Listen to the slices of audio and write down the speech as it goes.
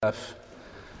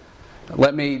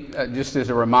Let me, just as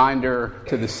a reminder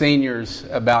to the seniors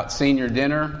about senior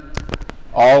dinner,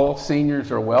 all seniors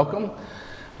are welcome,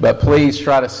 but please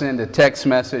try to send a text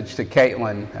message to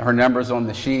Caitlin. Her number's on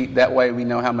the sheet. That way we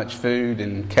know how much food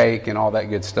and cake and all that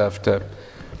good stuff to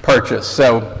purchase.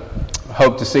 So,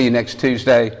 hope to see you next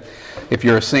Tuesday if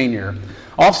you're a senior.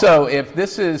 Also, if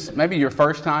this is maybe your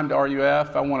first time to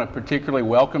RUF, I want to particularly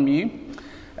welcome you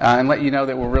and let you know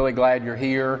that we're really glad you're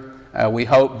here. We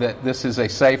hope that this is a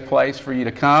safe place for you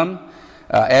to come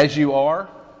as you are.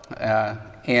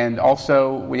 And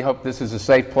also, we hope this is a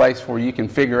safe place where you can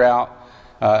figure out,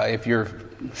 if you're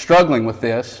struggling with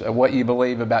this, what you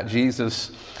believe about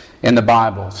Jesus in the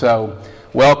Bible. So,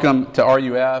 welcome to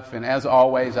RUF. And as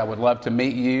always, I would love to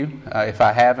meet you. If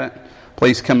I haven't,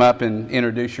 please come up and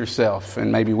introduce yourself.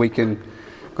 And maybe we can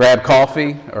grab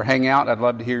coffee or hang out. I'd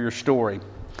love to hear your story.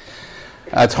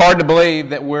 It's hard to believe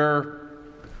that we're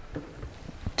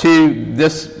to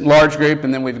this large group,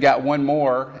 and then we've got one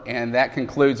more, and that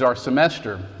concludes our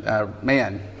semester.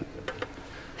 Man,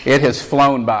 it has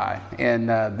flown by. And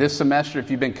this semester, if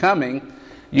you've been coming,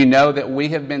 you know that we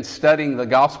have been studying the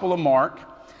Gospel of Mark,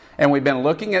 and we've been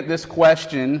looking at this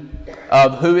question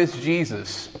of who is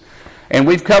Jesus. And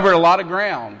we've covered a lot of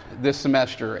ground this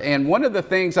semester. And one of the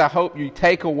things I hope you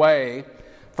take away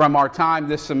from our time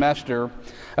this semester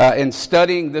in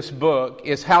studying this book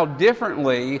is how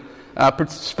differently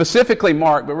specifically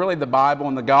Mark, but really the Bible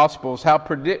and the Gospels, how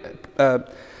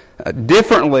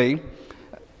differently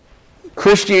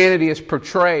Christianity is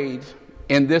portrayed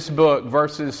in this book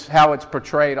versus how it's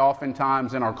portrayed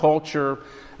oftentimes in our culture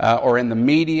or in the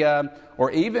media or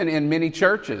even in many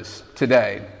churches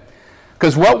today.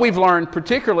 Because what we've learned,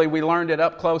 particularly we learned it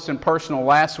up close and personal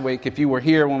last week if you were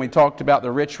here when we talked about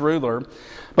the rich ruler.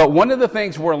 But one of the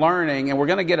things we're learning, and we're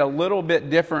going to get a little bit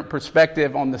different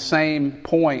perspective on the same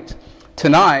point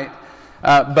tonight,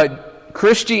 but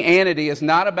Christianity is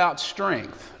not about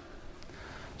strength.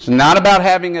 It's not about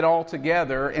having it all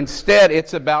together. Instead,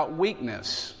 it's about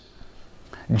weakness.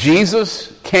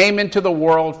 Jesus came into the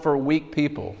world for weak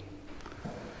people.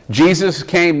 Jesus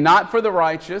came not for the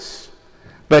righteous,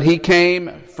 but He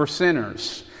came for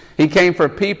sinners. He came for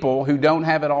people who don't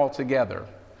have it all together.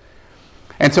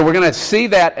 And so we're going to see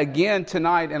that again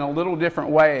tonight in a little different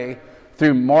way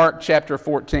through Mark chapter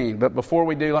 14. But before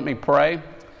we do, let me pray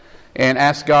and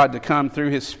ask God to come through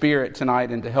His Spirit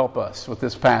tonight and to help us with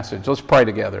this passage. Let's pray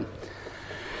together.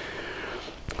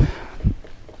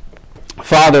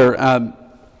 Father,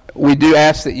 we do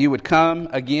ask that You would come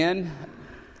again.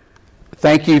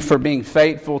 Thank You for being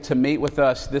faithful to meet with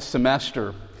us this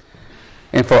semester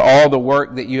and for all the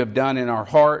work that You have done in our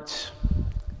hearts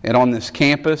and on this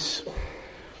campus.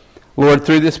 Lord,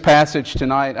 through this passage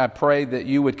tonight, I pray that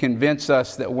You would convince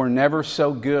us that we're never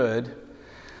so good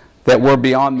that we're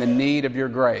beyond the need of Your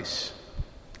grace.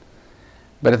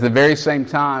 But at the very same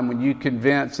time, when You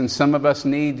convince, and some of us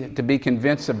need to be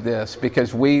convinced of this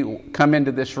because we come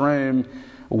into this room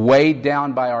weighed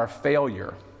down by our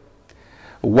failure,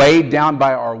 weighed down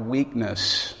by our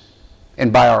weakness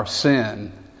and by our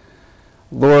sin.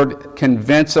 Lord,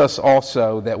 convince us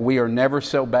also that we are never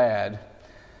so bad,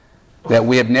 that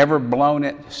we have never blown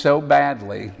it so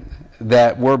badly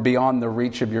that we're beyond the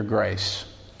reach of Your grace.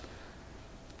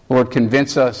 Lord,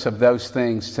 convince us of those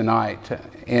things tonight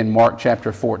in Mark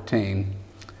chapter 14.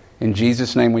 In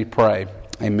Jesus' name we pray.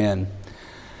 Amen.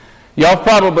 Y'all have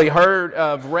probably heard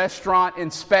of restaurant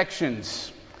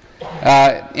inspections.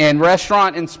 In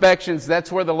restaurant inspections,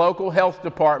 that's where the local health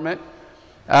department,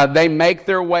 they make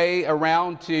their way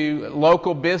around to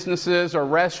local businesses or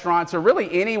restaurants or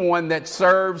really anyone that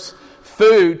serves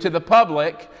food to the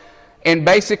public, and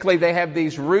basically they have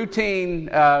these routine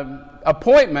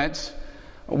appointments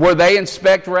where they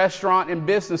inspect restaurant and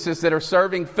businesses that are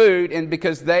serving food, and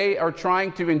because they are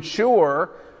trying to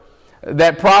ensure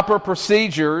that proper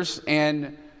procedures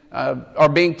and are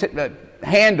being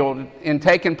handled and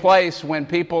taken place when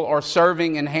people are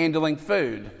serving and handling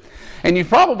food. And you've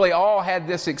probably all had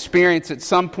this experience at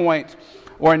some point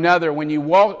or another when you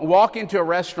walk into a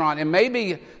restaurant, and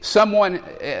maybe someone,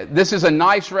 this is a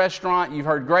nice restaurant, you've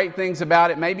heard great things about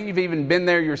it, maybe you've even been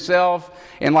there yourself,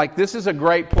 and like, this is a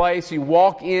great place. You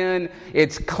walk in,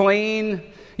 it's clean,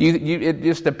 it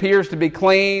just appears to be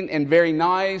clean and very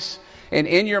nice. And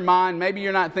in your mind, maybe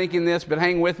you're not thinking this, but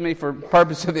hang with me for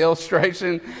purpose of the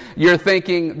illustration. You're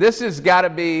thinking, this has got to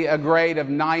be a grade of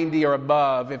 90 or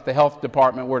above if the health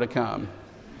department were to come.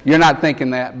 You're not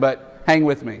thinking that, but hang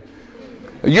with me.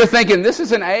 You're thinking, this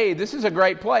is an A, this is a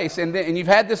great place. And you've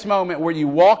had this moment where you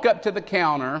walk up to the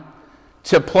counter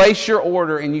to place your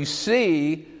order and you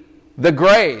see the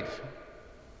grade.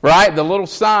 right? The little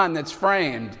sign that's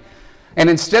framed. And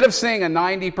instead of seeing a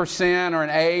 90% or an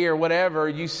A or whatever,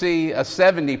 you see a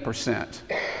 70%.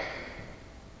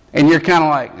 And you're kind of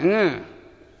like,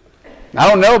 I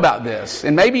don't know about this.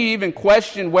 And maybe you even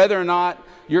question whether or not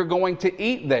you're going to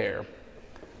eat there.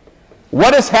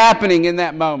 What is happening in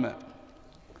that moment?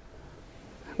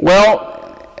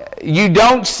 Well, you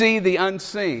don't see the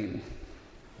unseen.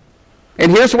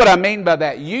 And here's what I mean by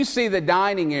that. You see the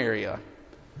dining area.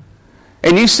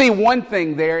 And you see one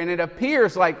thing there, and it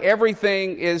appears like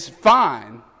everything is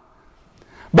fine.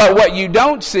 But what you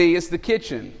don't see is the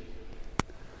kitchen.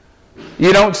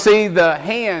 You don't see the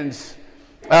hands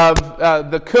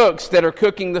of the cooks that are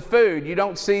cooking the food. You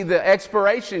don't see the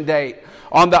expiration date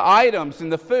on the items in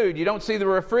the food. You don't see the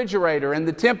refrigerator and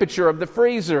the temperature of the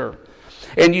freezer.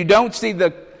 And you don't see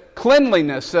the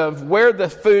cleanliness of where the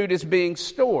food is being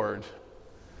stored.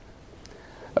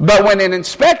 But when an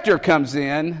inspector comes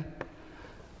in,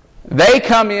 they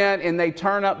come in and they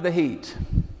turn up the heat.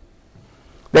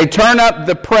 They turn up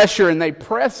the pressure and they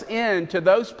press into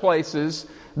those places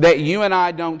that you and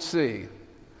I don't see.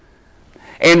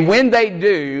 And when they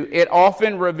do, it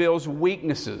often reveals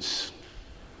weaknesses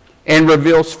and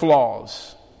reveals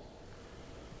flaws.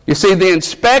 You see, the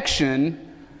inspection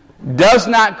does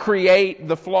not create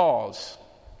the flaws.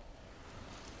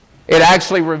 It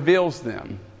actually reveals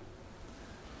them.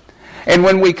 And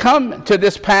when we come to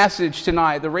this passage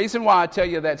tonight, the reason why I tell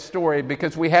you that story,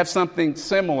 because we have something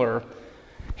similar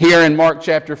here in Mark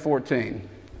chapter 14.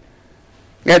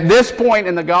 At this point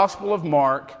in the Gospel of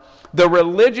Mark, the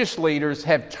religious leaders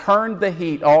have turned the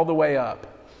heat all the way up.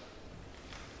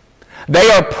 They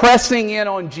are pressing in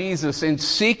on Jesus and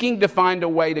seeking to find a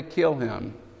way to kill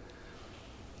him.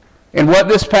 And what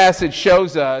this passage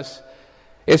shows us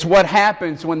is what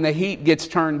happens when the heat gets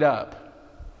turned up.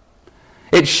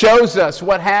 It shows us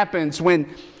what happens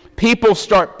when people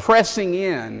start pressing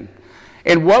in.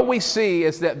 And what we see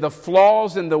is that the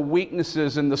flaws and the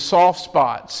weaknesses and the soft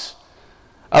spots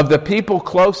of the people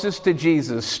closest to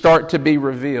Jesus start to be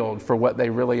revealed for what they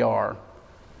really are.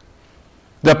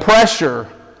 The pressure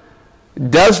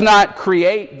does not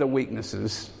create the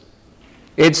weaknesses.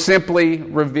 It simply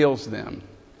reveals them.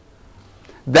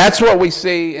 That's what we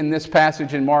see in this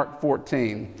passage in Mark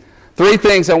 14. Three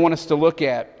things I want us to look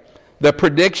at. The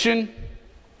prediction,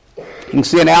 you can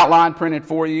see an outline printed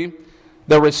for you.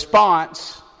 The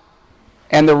response,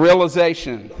 and the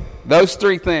realization. Those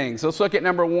three things. Let's look at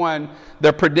number one,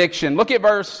 the prediction. Look at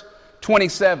verse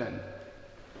 27.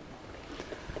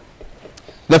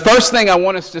 The first thing I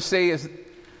want us to see is,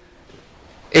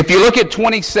 if you look at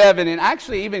 27, and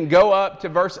actually even go up to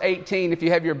verse 18 if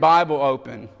you have your Bible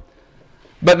open.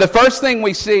 But the first thing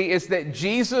we see is that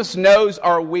Jesus knows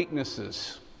our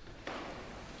weaknesses.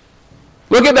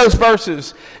 Look at those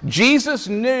verses. Jesus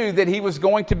knew that he was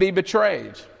going to be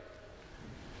betrayed.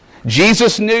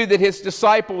 Jesus knew that his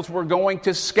disciples were going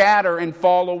to scatter and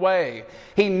fall away.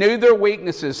 He knew their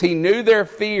weaknesses. He knew their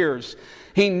fears.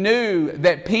 He knew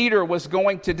that Peter was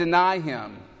going to deny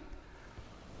him.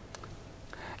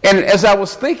 And as I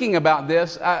was thinking about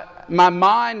this, my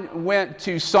mind went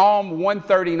to Psalm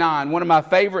 139, one of my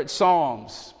favorite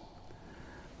psalms.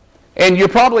 And you're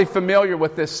probably familiar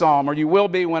with this psalm, or you will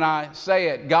be when I say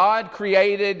it. God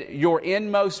created your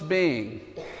inmost being.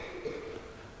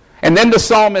 And then the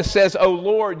psalmist says, "O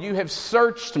Lord, you have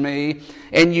searched me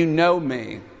and you know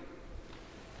me."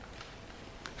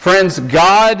 Friends,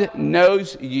 God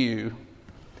knows you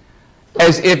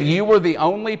as if you were the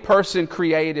only person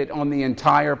created on the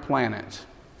entire planet.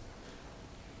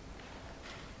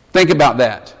 Think about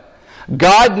that.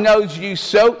 God knows you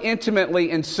so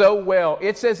intimately and so well,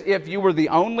 it's as if you were the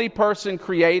only person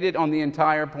created on the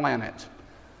entire planet.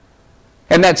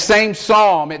 And that same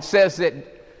psalm, it says that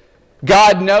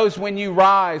God knows when you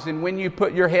rise and when you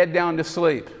put your head down to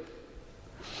sleep.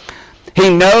 He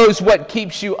knows what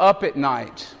keeps you up at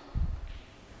night.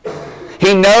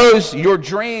 He knows your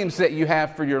dreams that you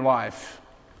have for your life.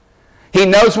 He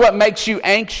knows what makes you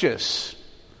anxious.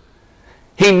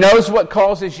 He knows what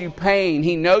causes you pain.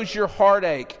 He knows your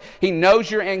heartache. He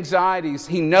knows your anxieties.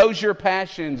 He knows your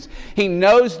passions. He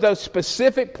knows those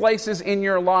specific places in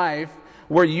your life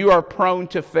where you are prone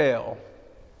to fail.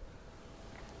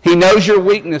 He knows your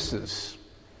weaknesses.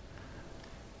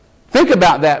 Think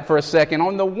about that for a second.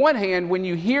 On the one hand, when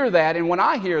you hear that, and when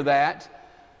I hear that,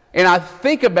 and I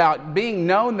think about being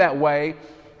known that way,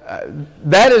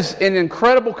 that is an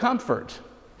incredible comfort.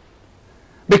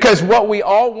 Because what we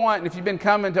all want, and if you've been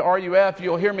coming to RUF,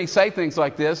 you'll hear me say things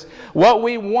like this. What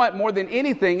we want more than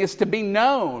anything is to be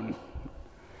known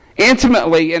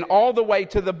intimately and all the way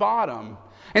to the bottom.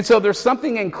 And so there's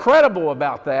something incredible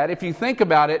about that. If you think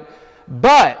about it,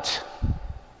 But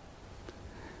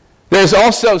there's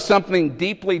also something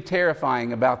deeply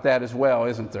terrifying about that as well,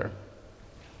 isn't there?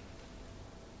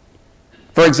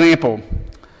 For example,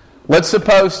 let's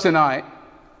suppose tonight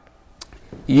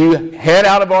you head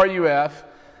out of RUF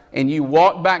and you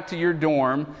walk back to your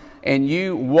dorm, and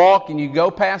you walk and you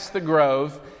go past the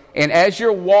Grove, and as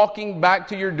you're walking back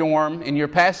to your dorm and you're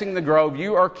passing the Grove,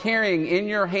 you are carrying in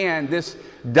your hand this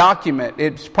document.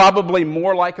 It's probably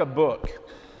more like a book,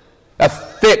 a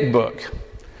thick book.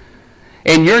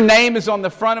 And your name is on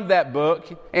the front of that book,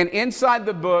 and inside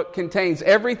the book contains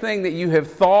everything that you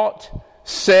have thought,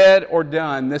 said, or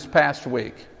done this past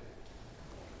week.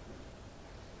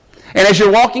 And as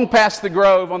you're walking past the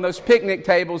Grove on those picnic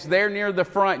tables there near the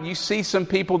front, you see some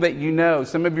people that you know,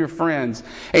 some of your friends,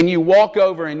 and you walk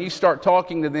over and you start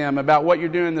talking to them about what you're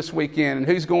doing this weekend and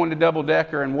who's going to Double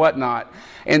Decker and whatnot.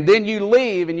 And then you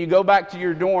leave and you go back to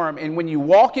your dorm, and when you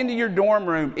walk into your dorm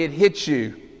room, it hits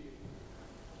you.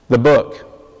 The book.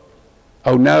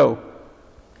 Oh no.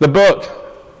 The book.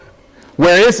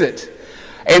 Where is it?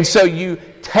 And so you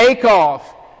take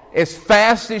off as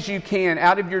fast as you can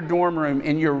out of your dorm room,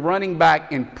 and you're running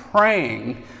back and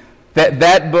praying that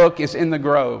that book is in the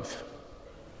Grove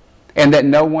and that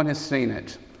no one has seen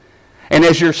it. And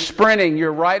as you're sprinting,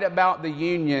 you're right about the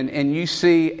Union, and you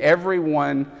see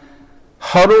everyone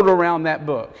huddled around that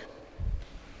book.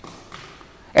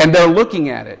 And they're looking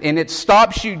at it, and it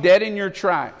stops you dead in your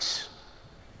tracks.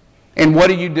 And what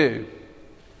do?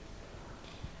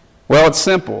 Well, it's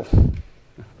simple.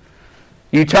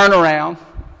 You turn around,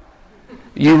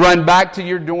 you run back to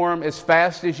your dorm as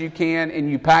fast as you can, and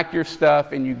you pack your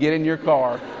stuff, and you get in your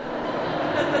car.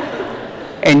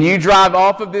 And you drive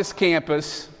off of this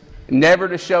campus, never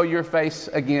to show your face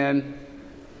again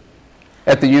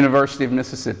at the University of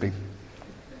Mississippi.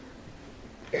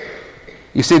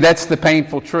 You see, that's the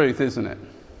painful truth, isn't it?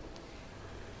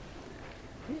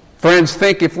 Friends,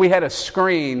 think if we had a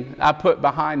screen I put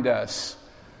behind us,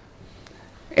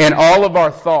 and all of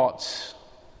our thoughts,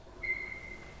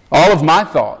 all of my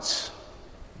thoughts,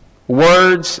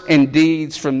 words and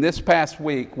deeds from this past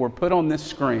week were put on this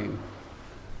screen,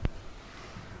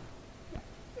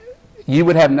 you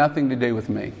would have nothing to do with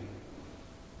me.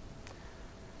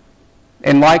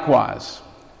 And likewise,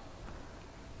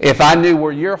 if I knew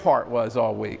where your heart was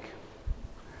all week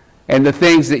and the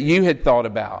things that you had thought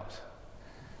about,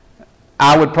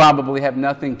 I would probably have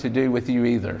nothing to do with you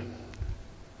either.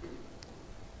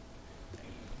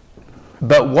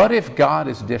 But what if God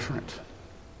is different?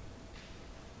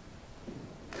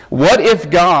 What if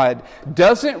God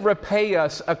doesn't repay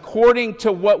us according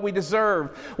to what we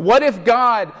deserve? What if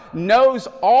God knows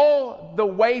all the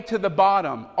way to the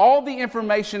bottom, all the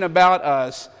information about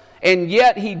us, and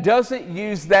yet He doesn't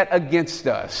use that against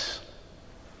us?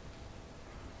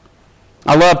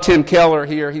 I love Tim Keller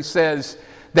here. He says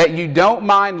that you don't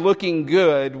mind looking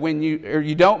good when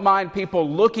you don't mind people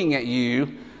looking at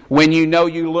you when you know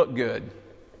you look good.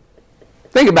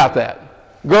 Think about that.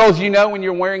 Girls, you know when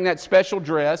you're wearing that special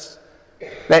dress,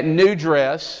 that new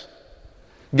dress.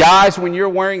 Guys, when you're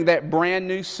wearing that brand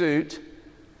new suit,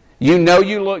 you know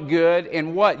you look good,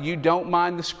 and what? You don't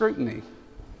mind the scrutiny.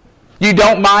 You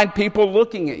don't mind people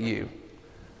looking at you.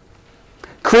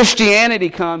 Christianity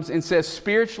comes and says,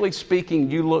 spiritually speaking,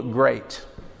 you look great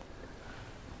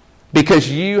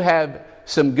because you have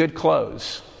some good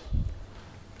clothes.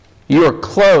 You are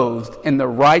clothed in the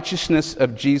righteousness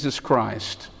of Jesus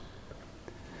Christ.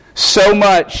 So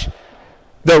much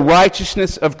the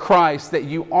righteousness of Christ that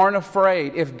you aren't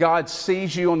afraid if God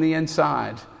sees you on the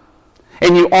inside.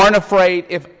 And you aren't afraid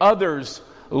if others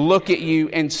look at you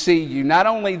and see you. Not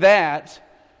only that,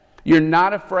 you're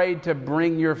not afraid to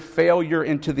bring your failure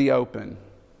into the open.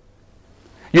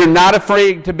 You're not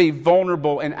afraid to be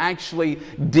vulnerable and actually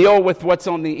deal with what's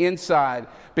on the inside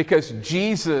because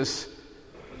Jesus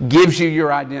gives you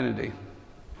your identity.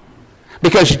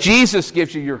 Because Jesus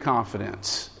gives you your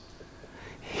confidence.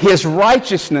 His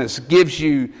righteousness gives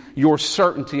you your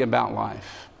certainty about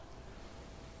life.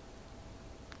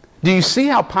 Do you see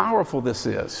how powerful this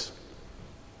is?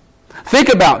 Think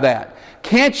about that.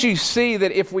 Can't you see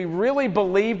that if we really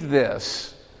believed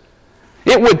this,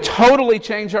 it would totally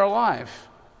change our life?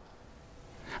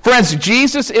 Friends,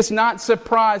 Jesus is not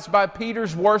surprised by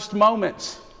Peter's worst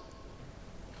moments.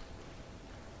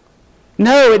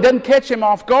 No, it doesn't catch him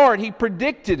off guard. He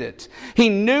predicted it. He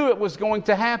knew it was going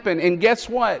to happen. And guess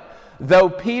what? Though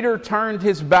Peter turned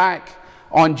his back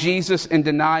on Jesus and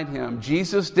denied Him,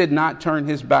 Jesus did not turn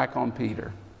His back on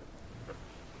Peter.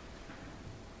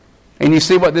 And you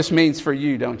see what this means for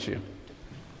you, don't you?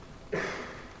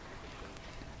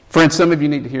 Friends, some of you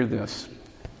need to hear this.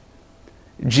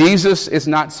 Jesus is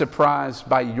not surprised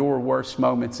by your worst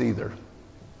moments either.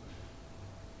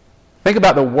 Think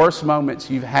about the worst moments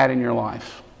you've had in your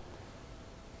life.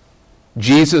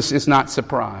 Jesus is not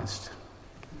surprised.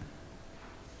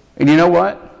 And you know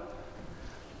what?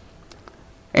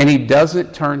 And He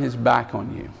doesn't turn His back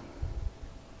on you.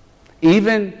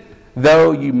 Even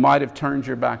though you might have turned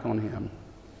your back on Him.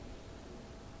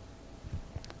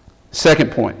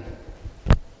 Second point,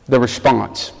 the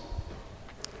response.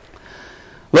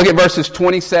 Look at verses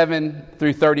 27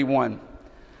 through 31.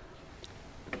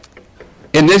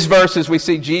 In these verses, we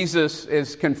see Jesus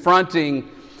is confronting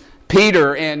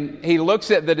Peter, and He looks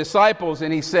at the disciples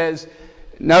and He says,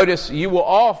 notice, you will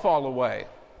all fall away.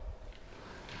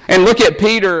 And look at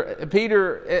Peter.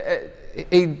 Peter,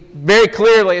 he very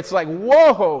clearly, it's like,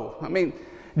 whoa. I mean,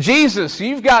 Jesus,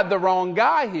 you've got the wrong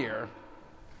guy here.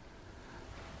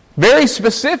 Very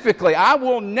specifically, I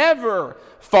will never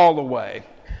fall away.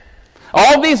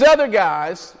 All these other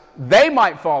guys, they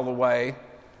might fall away,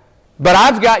 but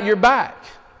I've got your back.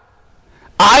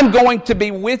 I'm going to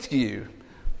be with you.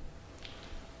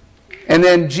 And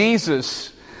then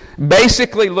Jesus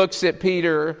basically looks at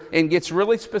Peter and gets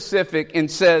really specific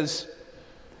and says,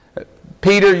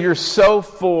 Peter, you're so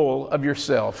full of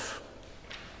yourself.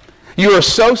 You are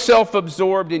so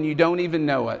self-absorbed and you don't even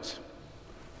know it.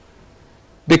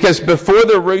 Because before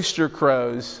the rooster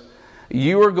crows,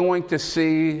 you are going to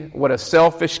see what a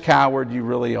selfish coward you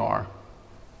really are.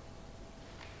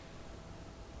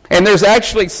 And there's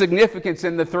actually significance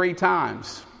in the 3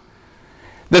 times.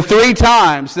 The 3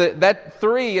 times, that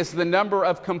 3 is the number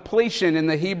of completion in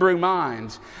the Hebrew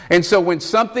mind. And so when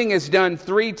something is done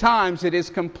 3 times, it is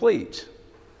complete.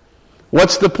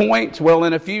 What's the point? Well,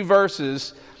 in a few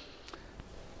verses,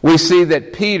 we see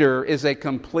that Peter is a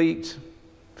complete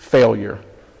failure.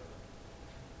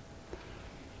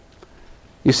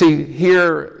 You see,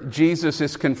 here Jesus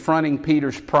is confronting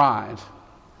Peter's pride.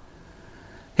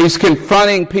 He's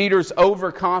confronting Peter's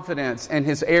overconfidence and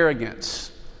his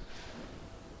arrogance.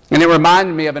 And it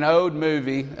reminded me of an old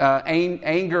movie,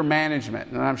 Anger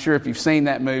Management. And I'm sure if you've seen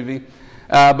that movie.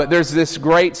 But there's this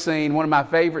great scene, one of my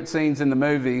favorite scenes in the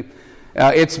movie.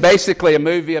 It's basically a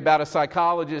movie about a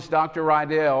psychologist, Dr.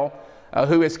 Rydell,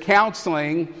 who is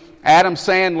counseling Adam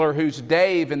Sandler, who's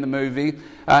Dave in the movie,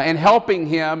 and helping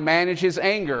him manage his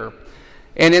anger.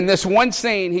 And in this one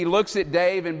scene, he looks at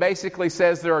Dave and basically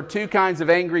says there are 2 kinds of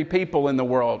angry people in the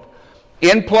world.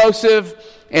 Implosive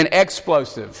and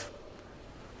explosive.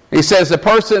 He says the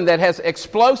person that has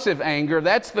explosive anger,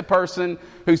 that's the person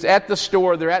who's at the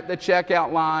store, they're at the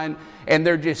checkout line, and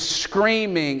they're just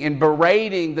screaming and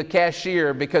berating the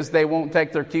cashier because they won't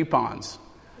take their coupons.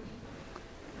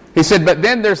 He said, but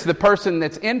then there's the person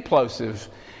that's implosive.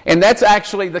 And that's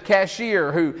actually the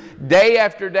cashier who day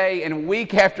after day and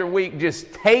week after week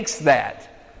just takes that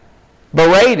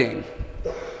berating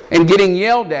and getting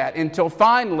yelled at until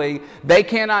finally they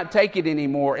cannot take it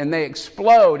anymore and they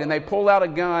explode and they pull out a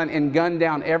gun and gun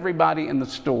down everybody in the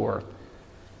store.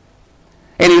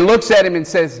 And he looks at him and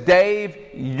says, Dave,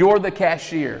 you're the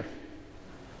cashier.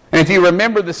 And if you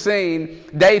remember the scene,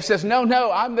 Dave says, no,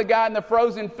 I'm the guy in the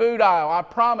frozen food aisle. I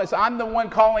promise. I'm the one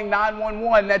calling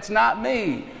 911. That's not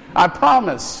me. I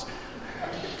promise.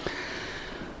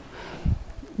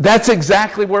 That's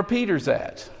exactly where Peter's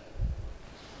at.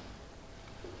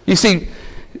 You see,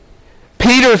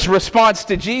 Peter's response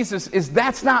to Jesus is,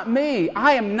 that's not me.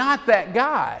 I am not that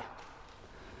guy.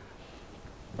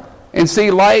 And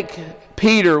see, like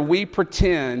Peter, we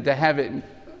pretend to have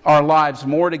our lives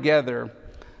more together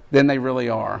than they really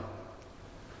are.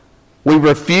 We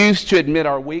refuse to admit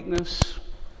our weakness.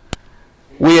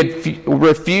 We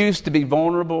refuse to be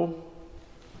vulnerable.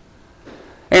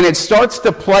 And it starts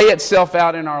to play itself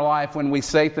out in our life when we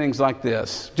say things like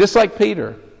this. Just like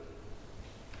Peter.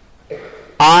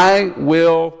 I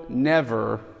will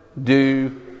never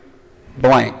do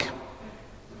blank.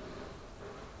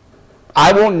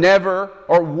 I will never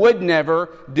or would never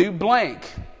do blank.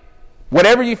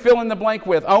 Whatever you fill in the blank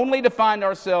with, only to find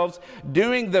ourselves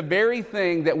doing the very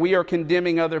thing that we are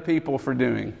condemning other people for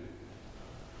doing.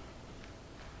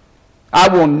 I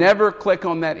will never click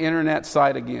on that internet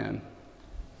site again.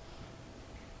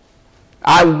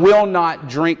 I will not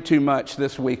drink too much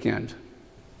this weekend.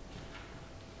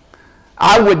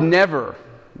 I would never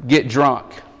get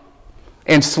drunk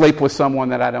and sleep with someone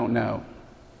that I don't know.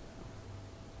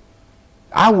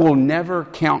 I will never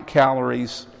count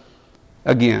calories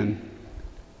again.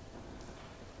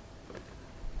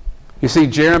 You see,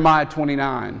 Jeremiah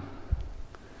 29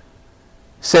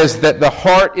 says that the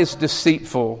heart is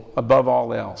deceitful above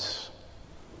all else.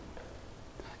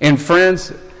 And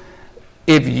friends,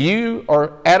 If you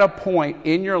are at a point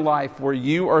in your life where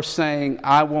you are saying,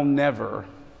 I will never,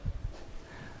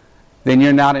 then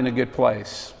you're not in a good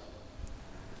place.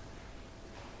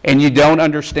 And you don't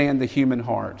understand the human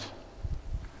heart.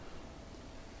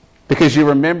 Because you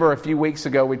remember a few weeks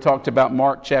ago we talked about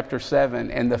Mark chapter 7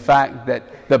 and the fact that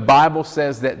the Bible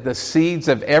says that the seeds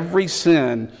of every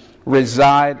sin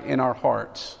reside in our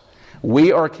hearts.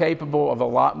 We are capable of a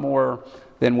lot more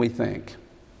than we think.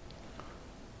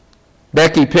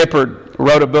 Becky Pippard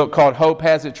wrote a book called Hope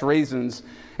Has Its Reasons,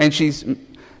 and she's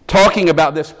talking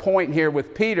about this point here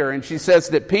with Peter, and she says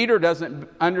that Peter doesn't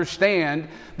understand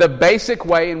the basic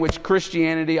way in which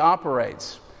Christianity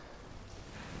operates.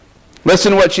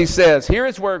 Listen to what she says. Here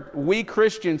is where we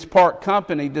Christians part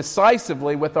company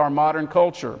decisively with our modern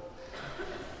culture.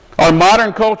 Our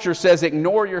modern culture says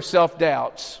ignore your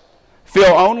self-doubts. Feel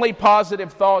only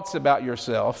positive thoughts about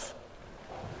yourself.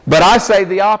 But I say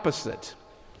the opposite.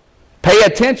 Pay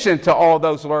attention to all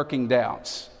those lurking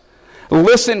doubts.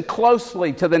 Listen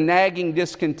closely to the nagging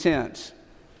discontent.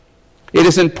 It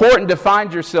is important to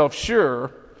find yourself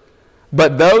sure,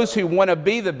 but those who want to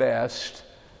be the best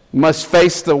must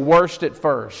face the worst at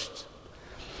first.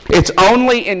 It's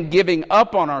only in giving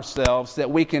up on ourselves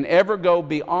that we can ever go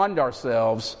beyond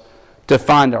ourselves to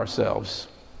find ourselves.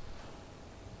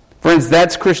 Friends,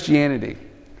 that's Christianity.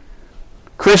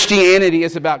 Christianity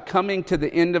is about coming to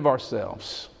the end of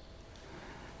ourselves,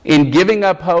 in giving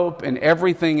up hope and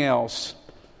everything else,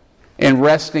 and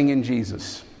resting in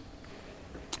Jesus.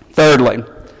 Thirdly,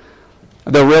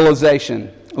 the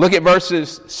realization. Look at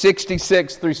verses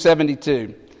 66 through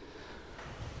 72.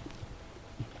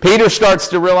 Peter starts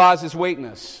to realize his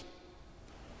weakness.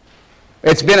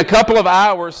 It's been a couple of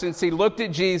hours since he looked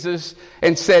at Jesus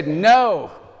and said, "No,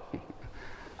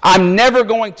 I'm never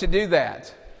going to do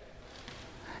that."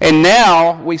 And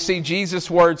now we see Jesus'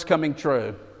 words coming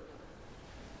true.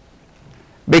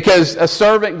 Because a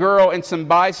servant girl and some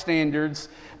bystanders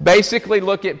basically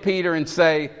look at Peter and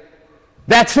say,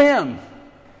 "That's him.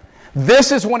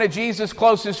 This is one of Jesus'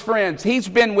 closest friends. He's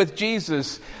been with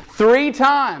Jesus 3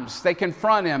 times." They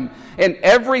confront him. And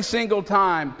every single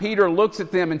time, Peter looks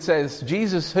at them and says,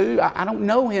 "Jesus who? I don't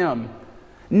know him.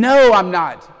 No, I'm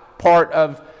not part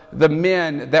of the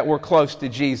men that were close to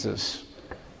Jesus."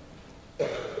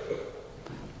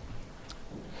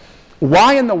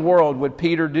 Why in the world would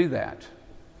Peter do that?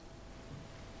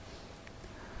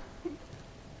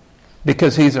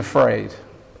 Because he's afraid.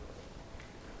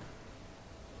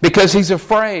 Because he's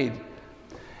afraid.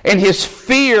 And his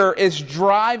fear is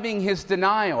driving his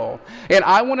denial. And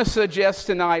I want to suggest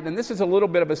tonight, and this is a little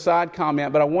bit of a side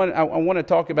comment, but I want to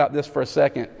talk about this for a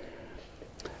second.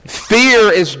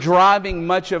 Fear is driving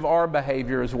much of our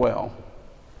behavior as well.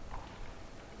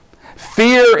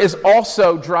 Fear is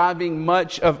also driving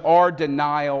much of our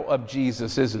denial of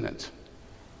Jesus, isn't it?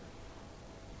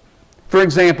 For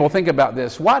example, think about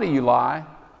this. Why do you lie?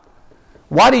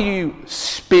 Why do you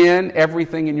spin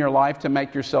everything in your life to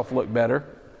make yourself look better?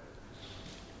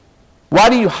 Why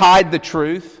do you hide the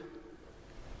truth?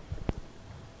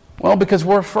 Well, because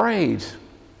we're afraid.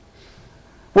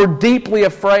 We're deeply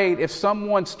afraid if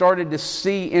someone started to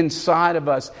see inside of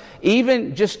us,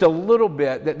 even just a little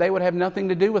bit, that they would have nothing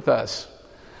to do with us.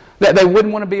 That they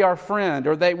wouldn't want to be our friend,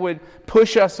 or they would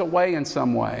push us away in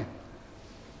some way.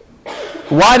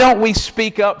 Why don't we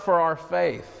speak up for our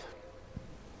faith?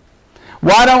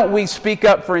 Why don't we speak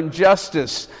up for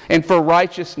injustice and for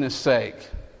righteousness' sake?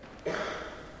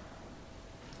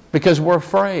 Because we're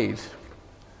afraid.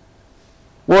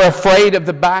 We're afraid of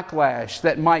the backlash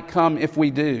that might come if we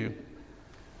do.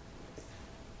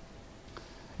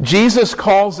 Jesus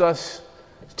calls us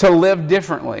to live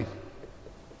differently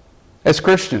as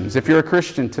Christians, if you're a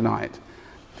Christian tonight.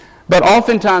 But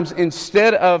oftentimes,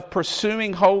 instead of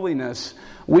pursuing holiness,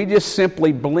 we just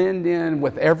simply blend in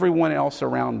with everyone else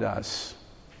around us.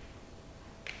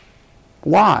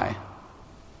 Why?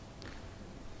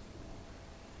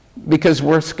 Because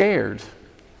we're scared.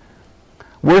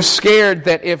 We're scared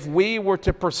that if we were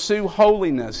to pursue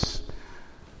holiness,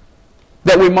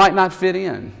 that we might not fit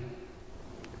in.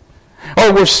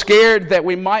 Or we're scared that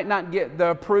we might not get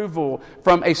the approval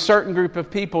from a certain group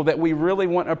of people that we really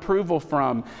want approval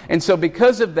from. And so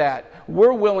because of that,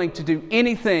 we're willing to do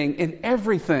anything and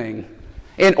everything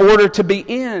in order to be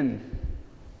in.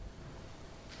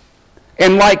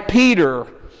 And like Peter,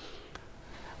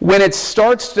 when it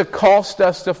starts to cost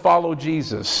us to follow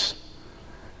Jesus,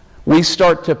 we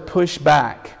start to push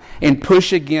back and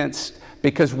push against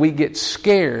because we get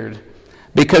scared,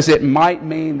 because it might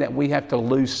mean that we have to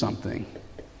lose something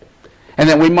and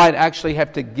that we might actually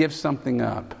have to give something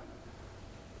up.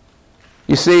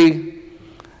 You see,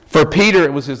 For Peter,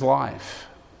 it was his life.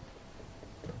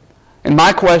 And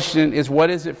my question is, what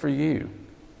is it for you?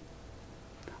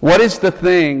 What is the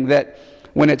thing that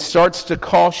when it starts to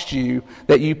cost you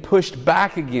that you pushed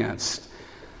back against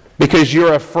because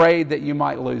you're afraid that you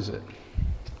might lose it?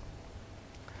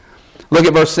 Look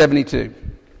at verse 72.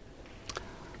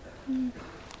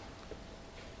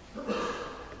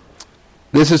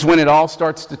 This is when it all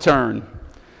starts to turn.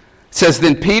 It says,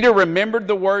 Then Peter remembered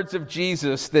the words of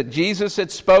Jesus that Jesus had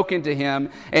spoken to him,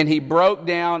 and he broke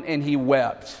down and he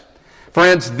wept.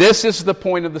 Friends, this is the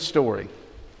point of the story.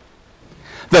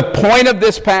 The point of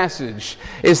this passage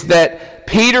is that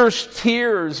Peter's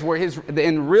tears were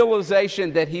in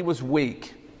realization that he was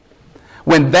weak.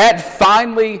 When that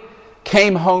finally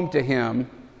came home to him,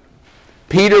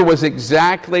 Peter was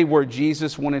exactly where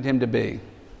Jesus wanted him to be.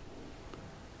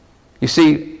 You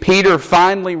see, Peter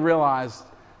finally realized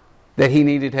that he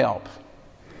needed help,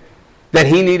 that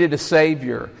he needed a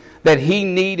Savior, that he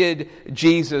needed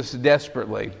Jesus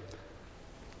desperately.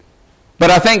 But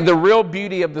I think the real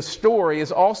beauty of the story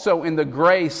is also in the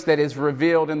grace that is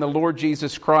revealed in the Lord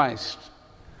Jesus Christ.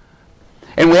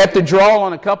 And we have to draw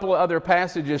on a couple of other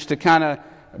passages to kind of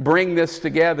bring this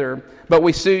together. But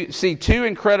we see two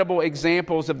incredible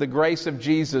examples of the grace of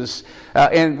Jesus.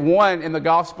 And one in the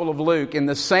Gospel of Luke. In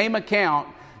the same account,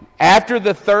 after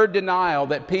the third denial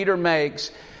that Peter makes,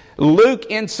 Luke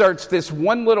inserts this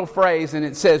one little phrase, and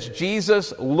it says,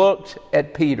 Jesus looked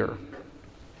at Peter.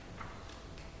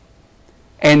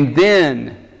 And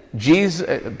then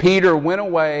Peter went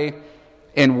away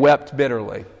and wept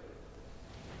bitterly.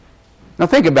 Now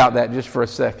think about that just for a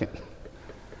second.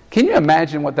 Can you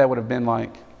imagine what that would have been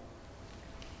like?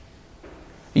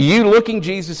 You looking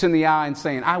Jesus in the eye and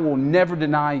saying, I will never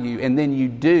deny you, and then you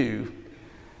do.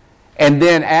 And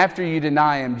then after you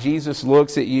deny Him, Jesus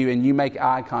looks at you and you make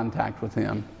eye contact with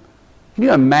Him. Can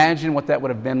you imagine what that would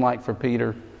have been like for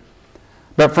Peter?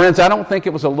 But friends, I don't think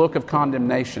it was a look of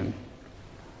condemnation.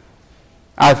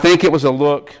 I think it was a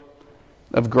look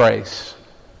of grace.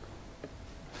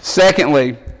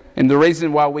 Secondly, and the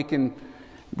reason why we can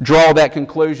draw that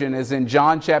conclusion is in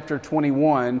John chapter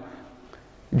 21,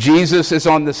 Jesus is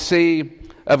on the Sea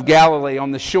of Galilee,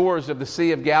 on the shores of the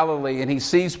Sea of Galilee, and He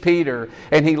sees Peter,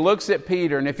 and He looks at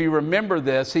Peter, and if you remember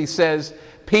this, He says,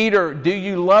 Peter, do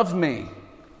you love me?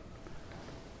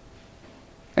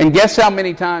 And guess how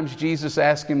many times Jesus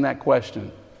asked him that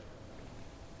question?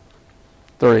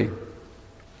 3.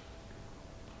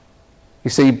 You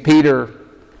see, Peter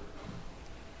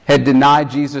had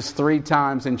denied Jesus 3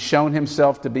 times and shown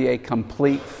himself to be a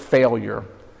complete failure.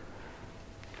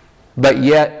 But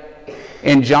yet,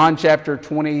 in John chapter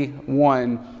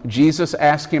 21, Jesus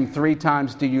asked him 3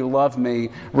 times, do you love me?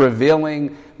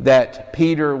 Revealing that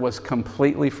Peter was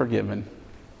completely forgiven.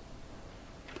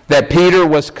 That Peter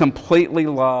was completely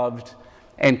loved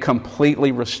and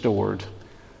completely restored.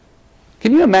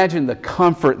 Can you imagine the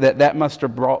comfort that must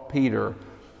have brought Peter,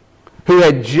 who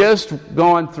had just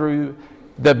gone through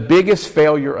the biggest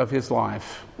failure of his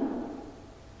life?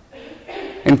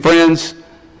 And friends,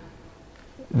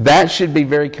 that should be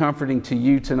very comforting to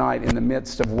you tonight in the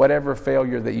midst of whatever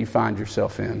failure that you find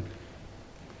yourself in.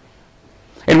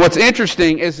 And what's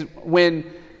interesting is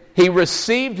when he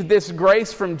received this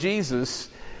grace from Jesus,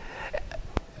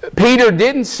 Peter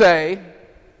didn't say,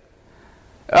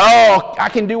 oh, I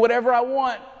can do whatever I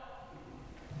want.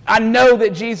 I know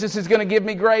that Jesus is going to give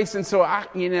me grace, and so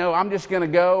I'm just going to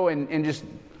go and just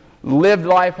live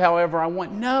life however I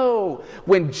want. No.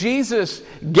 When Jesus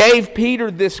gave Peter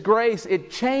this grace,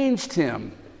 it changed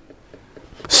him.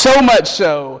 So much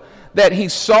so that he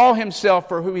saw himself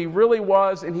for who he really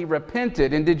was, and he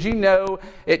repented. And did you know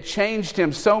it changed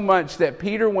him so much that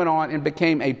Peter went on and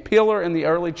became a pillar in the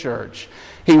early church?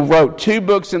 He wrote 2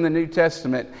 books in the New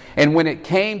Testament, and when it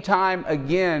came time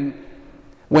again,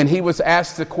 when he was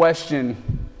asked the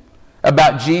question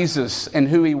about Jesus and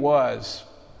who He was,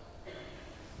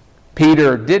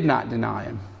 Peter did not deny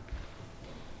Him.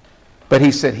 But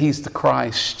he said, He's the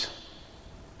Christ.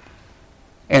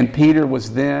 And Peter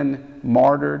was then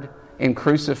martyred and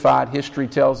crucified, history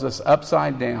tells us,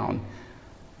 upside down,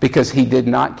 because he did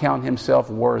not count himself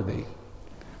worthy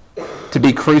to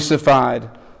be crucified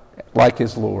like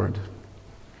his Lord.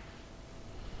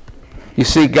 You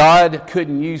see, God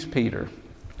couldn't use Peter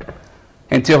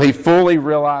until he fully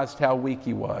realized how weak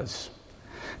he was.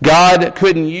 God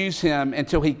couldn't use him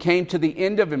until he came to the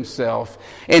end of himself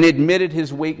and admitted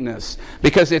his weakness.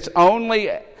 Because it's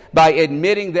only by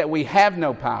admitting that we have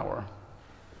no power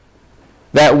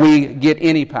that we get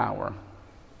any power.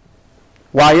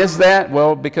 Why is that?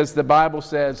 Well, because the Bible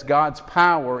says God's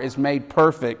power is made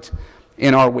perfect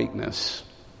in our weakness.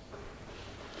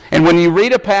 And when you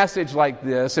read a passage like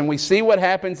this and we see what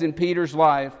happens in Peter's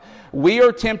life, we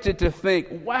are tempted to think,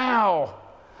 wow,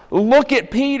 look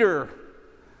at Peter.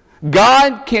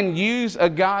 God can use a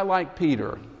guy like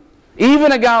Peter.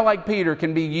 Even a guy like Peter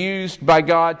can be used by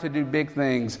God to do big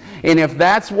things. And if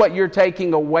that's what you're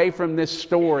taking away from this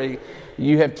story,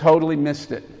 you have totally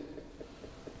missed it.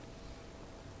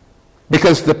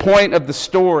 Because the point of the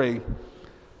story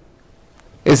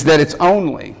is that it's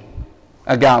only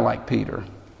a guy like Peter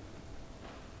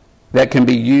that can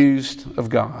be used of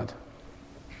God.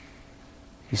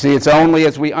 You see, it's only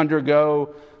as we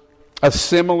undergo a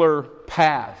similar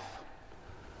path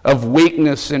of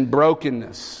weakness and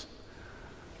brokenness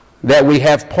that we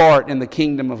have part in the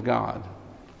kingdom of God.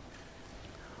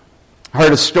 I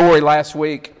heard a story last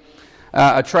week,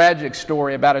 a tragic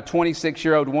story about a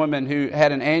 26-year-old woman who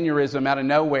had an aneurysm out of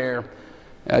nowhere.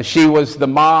 She was the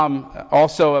mom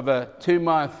also of a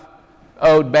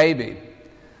 2-month-old baby.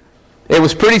 It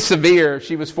was pretty severe.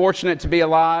 She was fortunate to be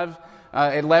alive.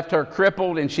 It left her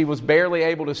crippled and she was barely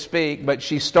able to speak, but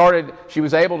she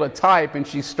was able to type, and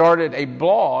she started a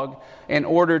blog in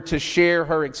order to share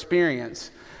her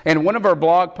experience. And one of her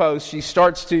blog posts, she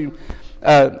starts to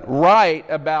write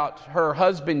about her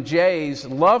husband Jay's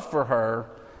love for her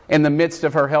in the midst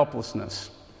of her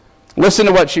helplessness. Listen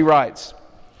to what she writes.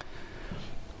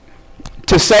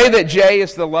 To say that Jay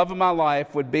is the love of my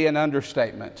life would be an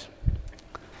understatement.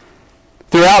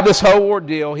 Throughout this whole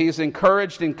ordeal, he has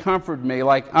encouraged and comforted me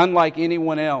unlike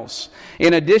anyone else.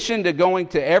 In addition to going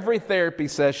to every therapy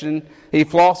session, he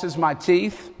flosses my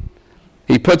teeth,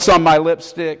 he puts on my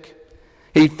lipstick,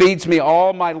 he feeds me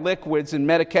all my liquids and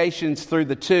medications through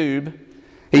the tube,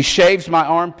 he shaves my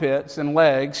armpits and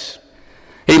legs,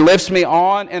 he lifts me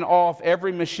on and off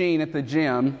every machine at the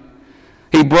gym,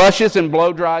 he brushes and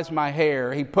blow dries my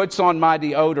hair, he puts on my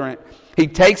deodorant, he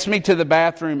takes me to the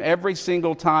bathroom every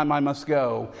single time I must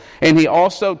go. And he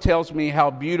also tells me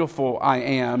how beautiful I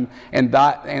am and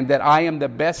that I am the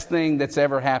best thing that's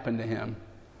ever happened to him.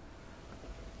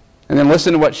 And then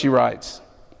listen to what she writes.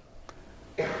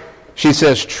 She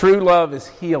says, true love is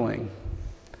healing.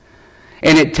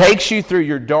 And it takes you through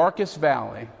your darkest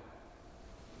valley.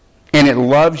 And it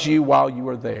loves you while you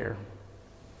are there.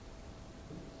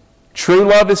 True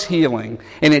love is healing,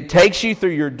 and it takes you through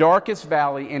your darkest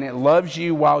valley, and it loves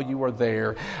you while you are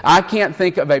there. I can't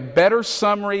think of a better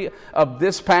summary of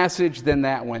this passage than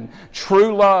that one.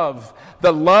 True love,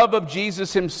 the love of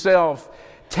Jesus himself,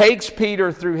 takes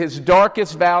Peter through his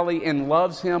darkest valley and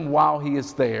loves him while he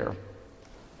is there.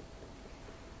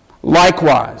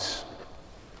 Likewise,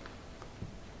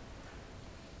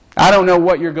 I don't know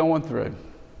what you're going through.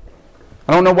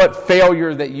 I don't know what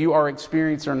failure that you are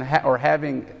experiencing or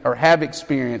have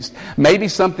experienced. Maybe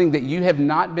something that you have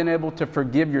not been able to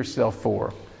forgive yourself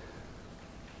for.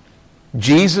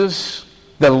 Jesus,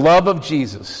 the love of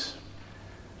Jesus,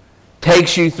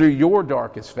 takes you through your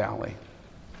darkest valley.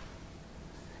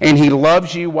 And he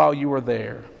loves you while you are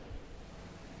there.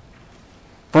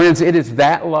 Friends, it is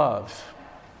that love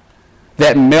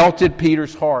that melted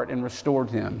Peter's heart and restored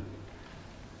him.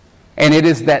 And it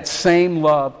is that same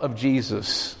love of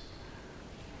Jesus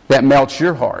that melts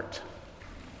your heart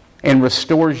and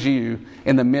restores you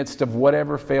in the midst of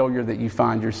whatever failure that you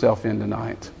find yourself in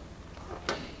tonight.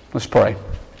 Let's pray.